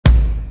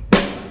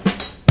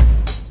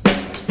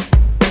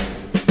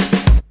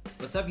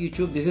What's up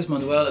YouTube? This is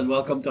Manuel and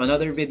welcome to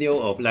another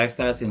video of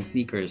Lifestyles and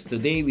Sneakers.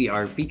 Today we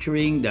are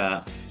featuring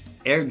the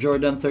Air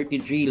Jordan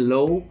 33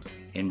 Low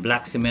in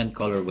black cement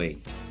colorway.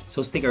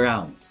 So stick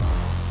around.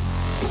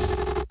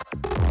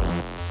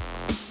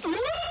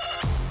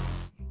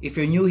 If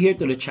you're new here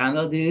to the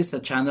channel, this is a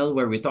channel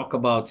where we talk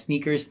about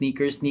sneakers,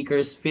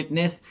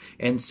 fitness,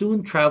 and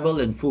soon travel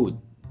and food.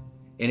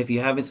 And if you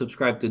haven't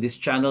subscribed to this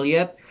channel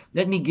yet,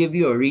 let me give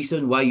you a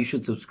reason why you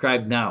should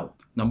subscribe now.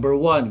 Number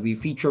 1, we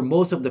feature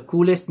most of the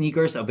coolest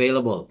sneakers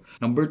available.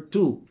 Number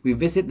 2, we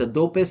visit the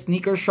dopest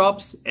sneaker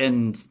shops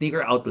and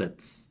sneaker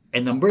outlets.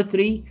 And number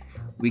 3,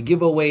 we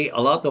give away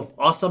a lot of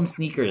awesome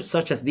sneakers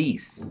such as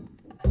these.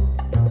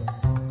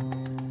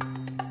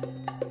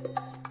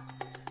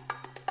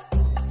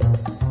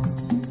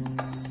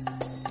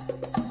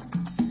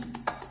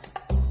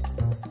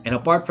 And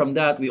apart from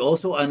that, we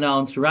also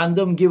announce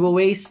random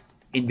giveaways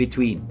in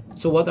between.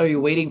 So what are you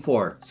waiting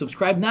for?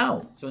 Subscribe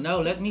now! So now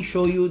let me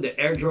show you the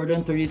Air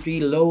Jordan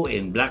 33 Low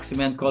in black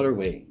cement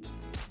colorway.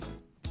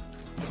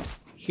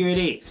 Here it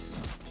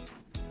is.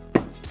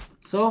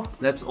 So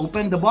let's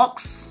open the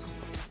box.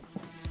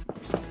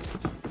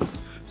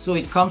 So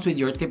it comes with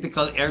your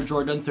typical Air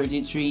Jordan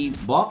 33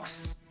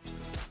 box.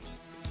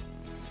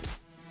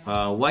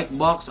 White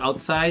box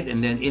outside,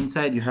 and then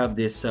inside you have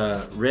this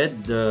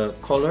red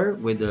color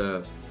with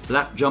the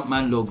black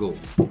Jumpman logo.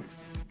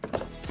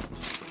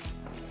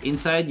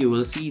 Inside you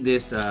will see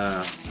this,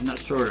 I'm not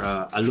sure,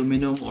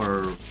 aluminum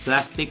or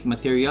plastic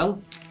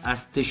material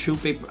as tissue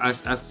paper,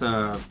 as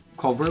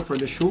cover for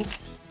the shoe.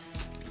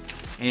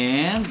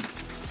 And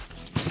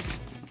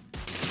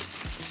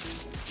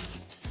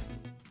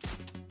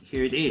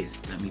here it is.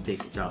 Let me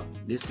take it out.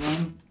 This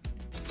one.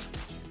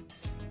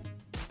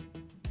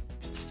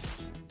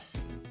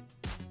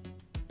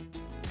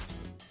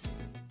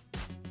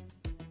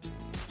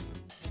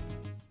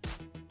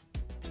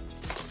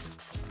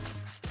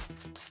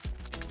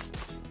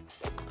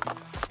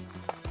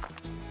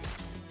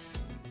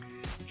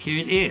 Here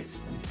it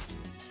is.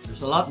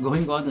 There's a lot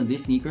going on in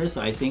these sneakers,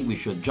 so I think we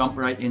should jump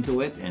right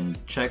into it and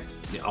check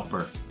the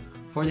upper.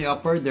 For the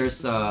upper,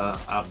 there's a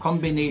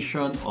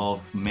combination of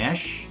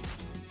mesh,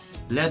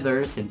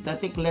 leather,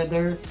 synthetic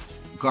leather,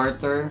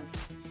 garter,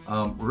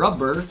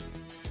 rubber,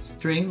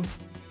 string,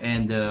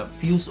 and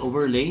fuse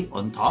overlay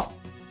on top.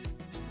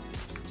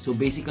 So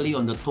basically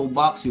on the toe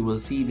box, you will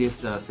see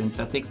this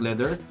synthetic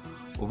leather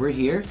over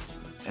here.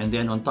 And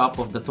then on top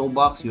of the toe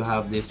box, you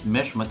have this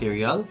mesh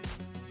material.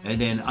 And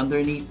then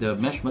underneath the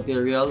mesh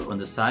material on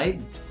the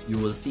side, you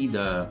will see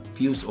the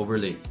fuse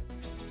overlay.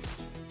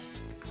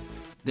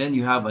 Then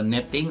you have a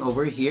netting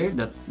over here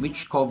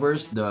which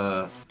covers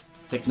the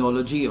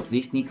technology of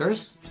these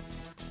sneakers.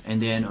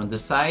 And then on the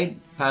side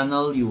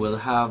panel, you will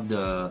have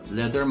the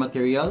leather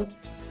material.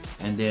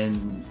 And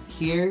then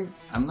here,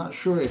 I'm not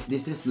sure if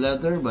this is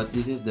leather, but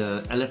this is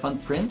the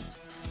elephant print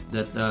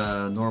that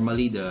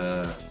normally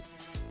the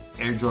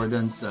Air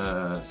Jordan's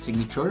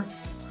signature.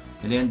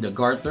 And then the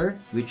garter,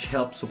 which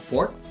helps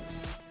support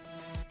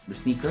the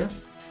sneaker.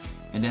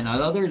 And then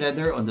another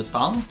leather on the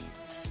tongue.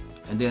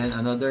 And then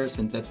another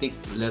synthetic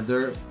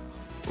leather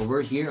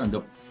over here on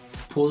the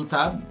pull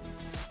tab.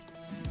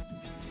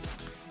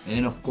 And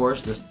then of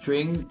course the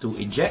string to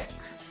eject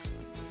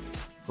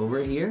over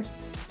here.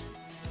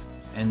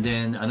 And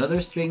then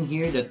another string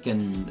here that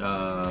can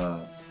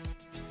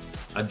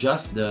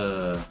adjust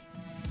the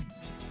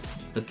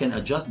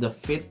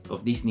fit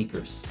of these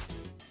sneakers.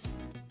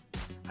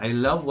 I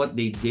love what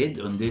they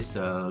did on this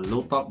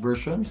low top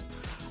versions.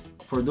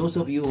 For those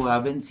of you who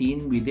haven't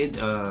seen, we did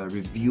a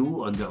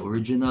review on the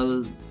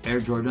original Air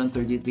Jordan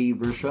 33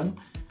 version,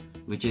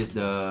 which is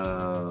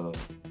the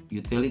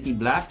utility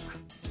black,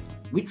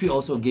 which we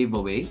also gave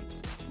away.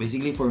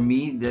 Basically for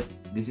me,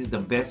 this is the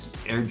best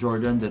Air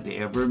Jordan that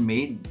they ever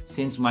made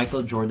since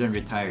Michael Jordan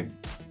retired.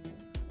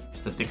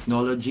 The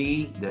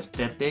technology, the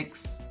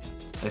aesthetics,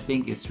 I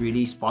think it's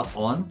really spot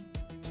on.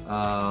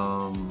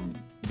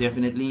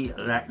 Definitely,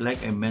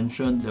 like I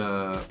mentioned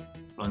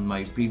on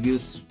my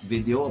previous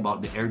video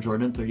about the Air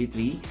Jordan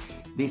 33,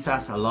 this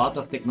has a lot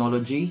of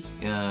technology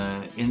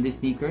in the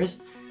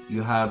sneakers.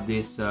 You have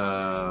this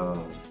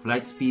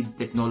flight speed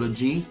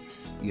technology,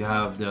 you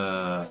have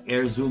the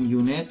air zoom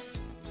unit,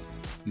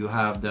 you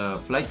have the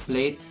flight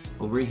plate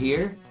over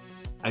here.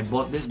 I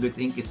bought this because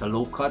I think it's a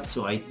low cut,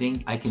 so I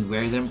think I can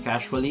wear them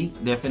casually.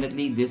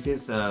 Definitely, this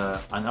is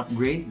an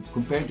upgrade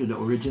compared to the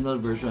original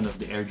version of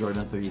the Air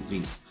Jordan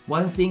 33s.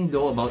 One thing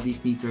though about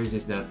these sneakers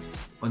is that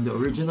on the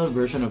original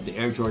version of the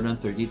Air Jordan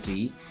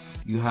 33,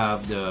 you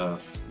have the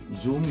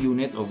zoom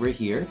unit over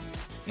here,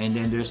 and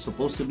then there's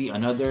supposed to be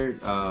another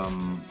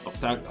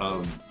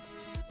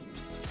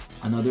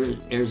another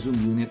air zoom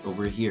unit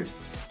over here.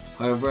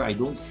 However, I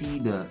don't see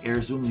the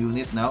air zoom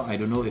unit now. I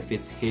don't know if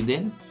it's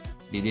hidden.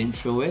 They didn't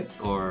show it,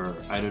 or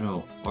I don't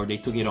know, or they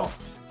took it off.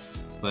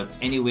 But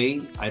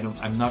anyway,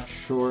 I'm not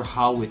sure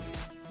how it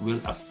will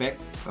affect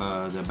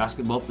the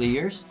basketball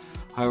players.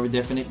 However,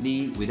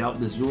 definitely without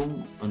the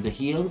zoom on the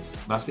heel,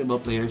 basketball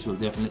players will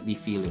definitely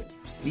feel it.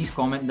 Please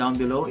comment down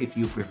below if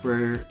you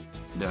prefer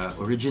the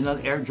original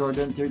Air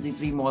Jordan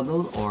 33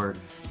 model or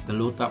the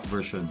low top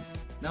version.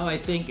 Now I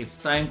think it's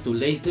time to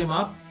lace them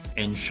up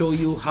and show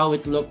you how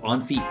it look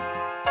on feet.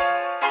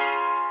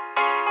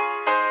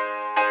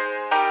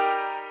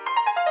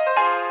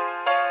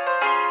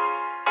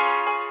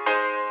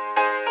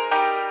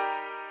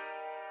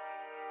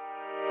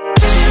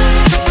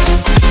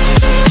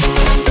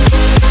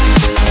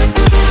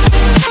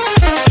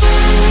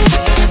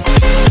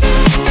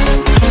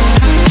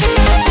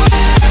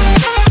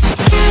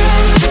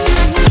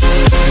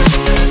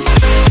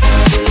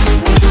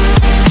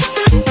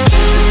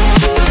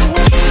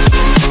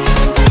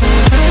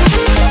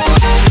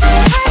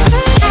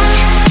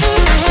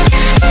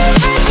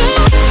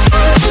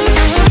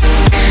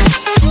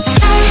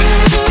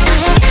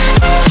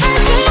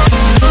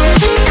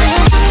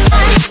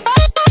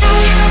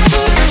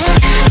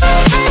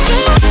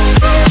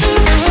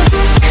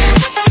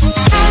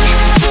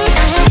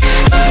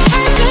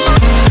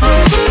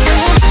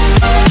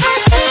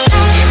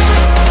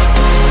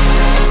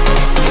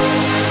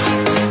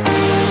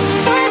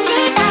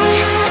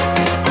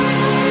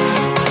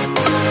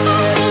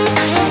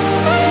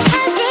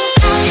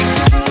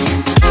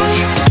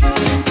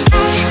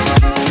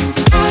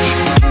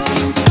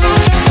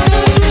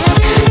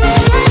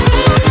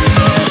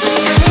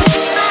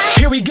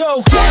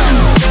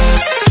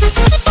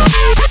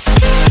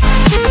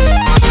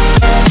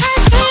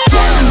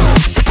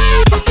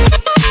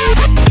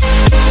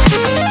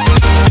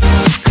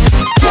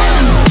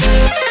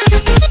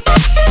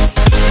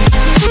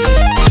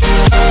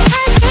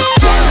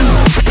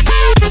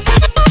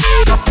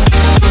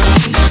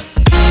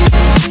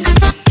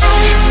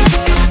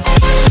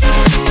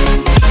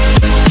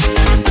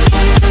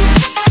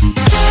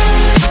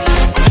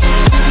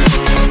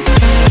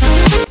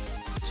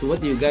 So what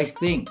do you guys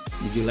think?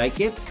 Did you like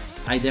it?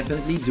 I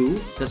definitely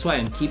do. That's why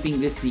I'm keeping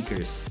these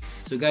sneakers.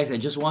 So guys, I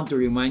just want to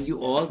remind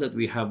you all that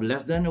we have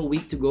less than a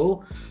week to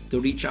go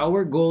to reach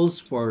our goals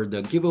for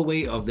the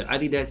giveaway of the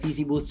Adidas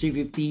Yeezy Boost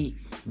 350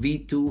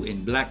 V2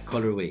 in black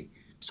colorway.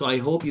 So I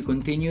hope you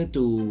continue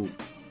to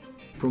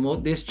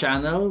promote this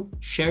channel,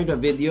 share the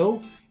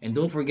video, and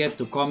don't forget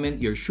to comment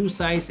your shoe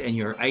size and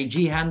your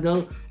IG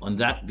handle on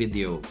that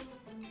video.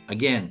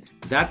 Again,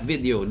 that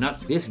video,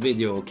 not this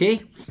video,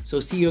 okay?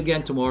 So see you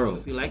again tomorrow.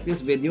 If you like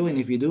this video, and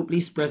if you do,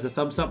 please press the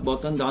thumbs up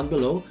button down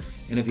below.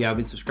 And if you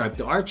haven't subscribed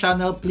to our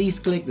channel, please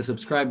click the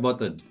subscribe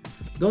button.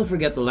 Don't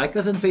forget to like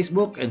us on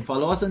Facebook and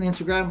follow us on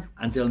Instagram.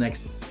 Until next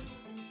time.